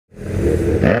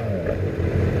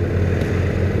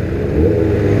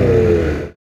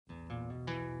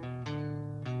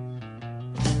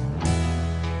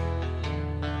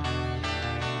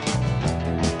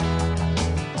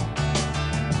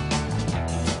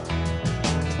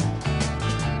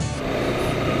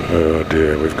Oh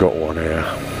dear, we've got one here.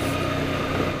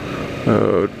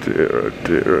 Oh dear, oh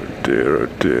dear, oh dear, oh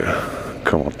dear.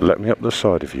 Come on, let me up the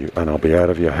side of you and I'll be out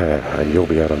of your hair and you'll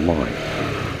be out of mine.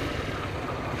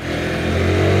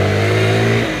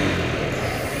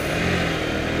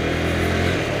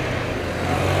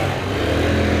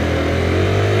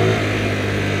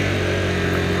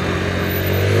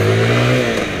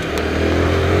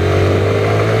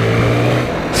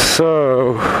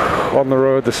 So, on the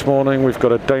road this morning we've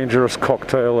got a dangerous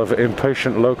cocktail of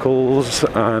impatient locals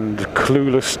and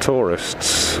clueless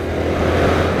tourists.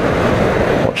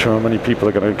 Watch how many people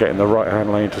are going to get in the right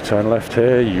hand lane to turn left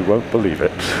here, you won't believe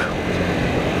it.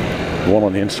 One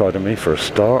on the inside of me for a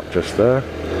start, just there.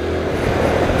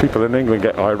 People in England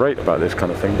get irate about this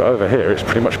kind of thing, but over here it's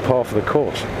pretty much par for the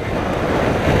course.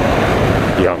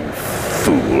 Young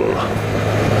fool.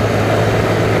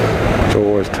 It's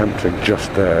always tempting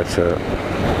just there to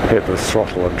hit the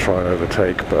throttle and try and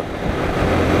overtake, but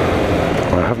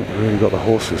I haven't really got the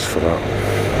horses for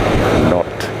that. Not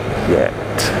yet.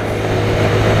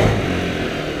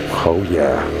 Oh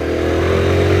yeah.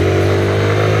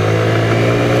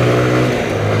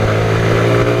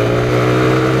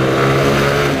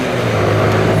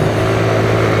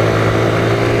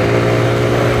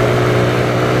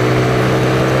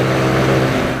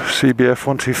 CBF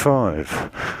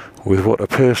 125 with what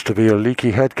appears to be a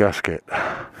leaky head gasket.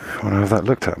 I want to have that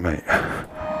looked at, mate.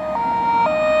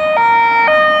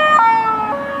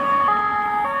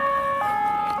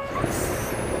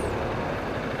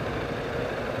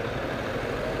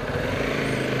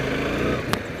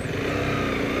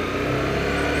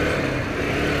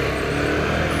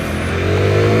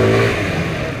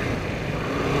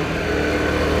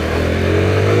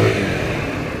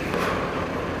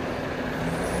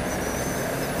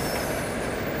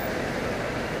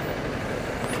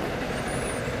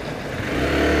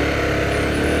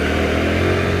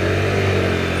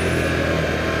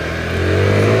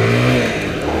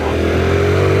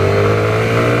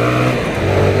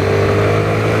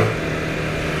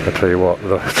 I tell you what,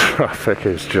 the traffic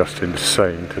is just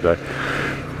insane today.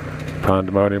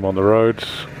 Pandemonium on the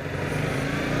roads.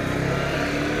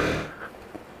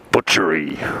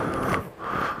 Butchery.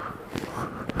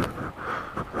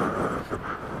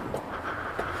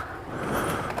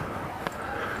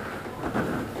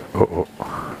 Uh-oh.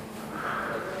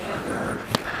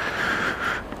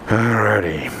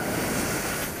 Alrighty.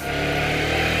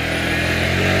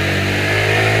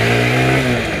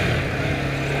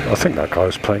 I think that guy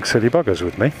was playing silly buggers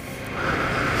with me,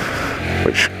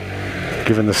 which,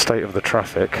 given the state of the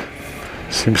traffic,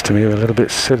 seems to me a little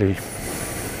bit silly.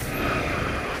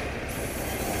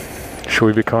 Shall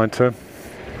we be kind to him?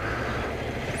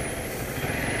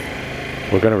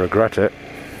 We're going to regret it.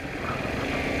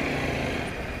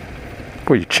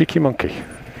 Boy, you cheeky monkey.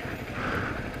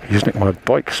 He's nicked my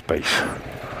bike space.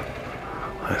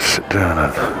 Let's sit down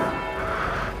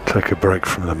and take a break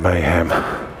from the mayhem.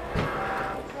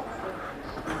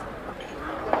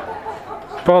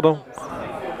 Pardon.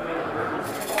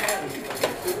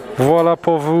 Voilà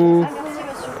pour vous.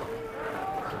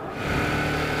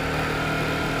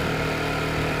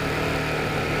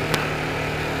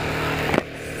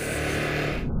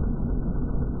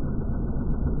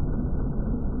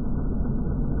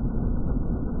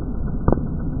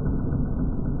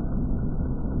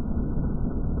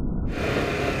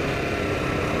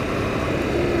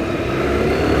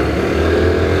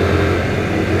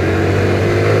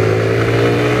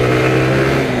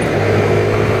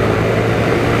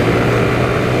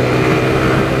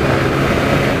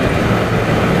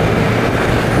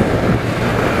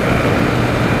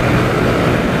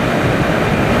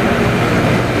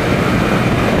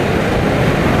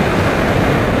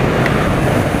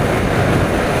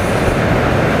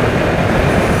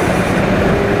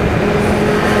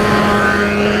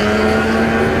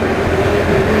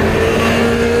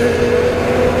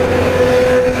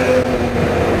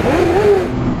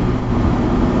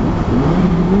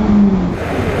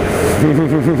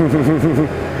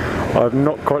 I'm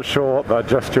not quite sure what that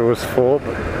gesture was for,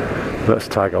 but let's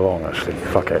tag along actually,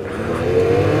 fuck it.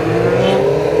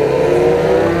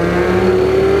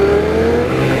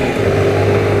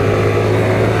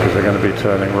 Because they're going to be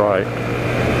turning right.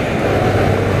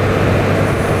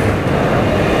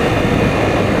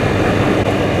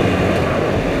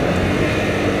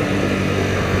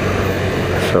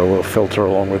 So we'll filter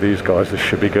along with these guys, this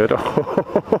should be good.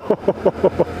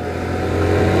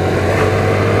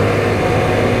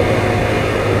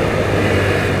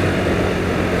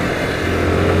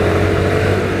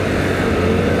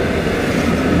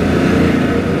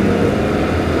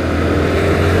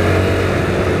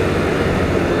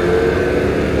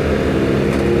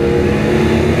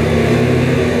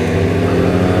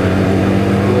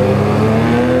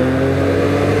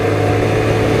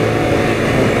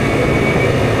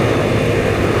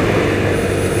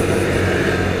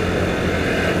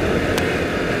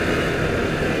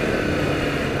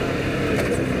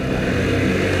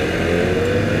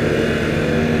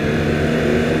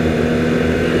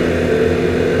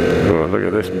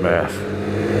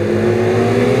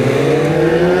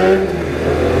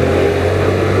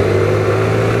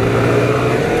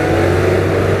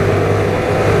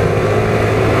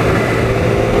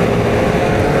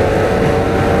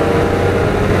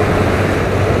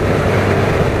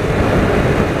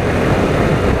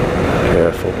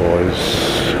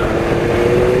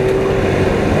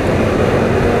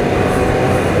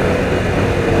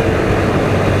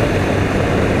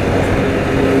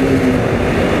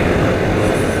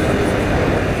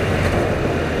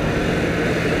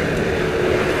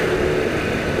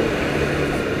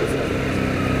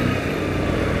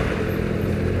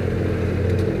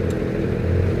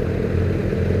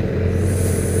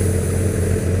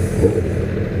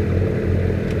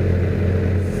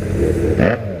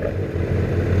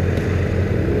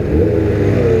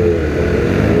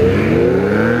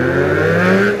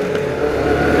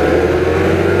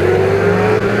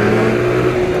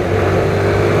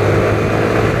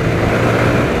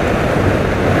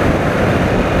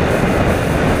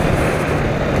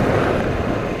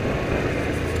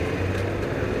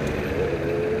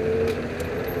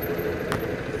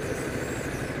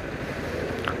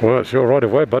 Well, it's your right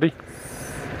of way, buddy.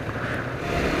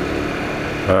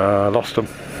 Lost them.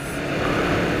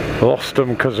 Lost them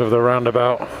because of the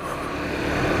roundabout.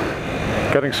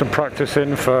 Getting some practice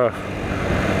in for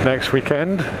next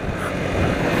weekend.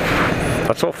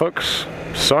 That's all, folks.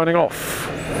 Signing off.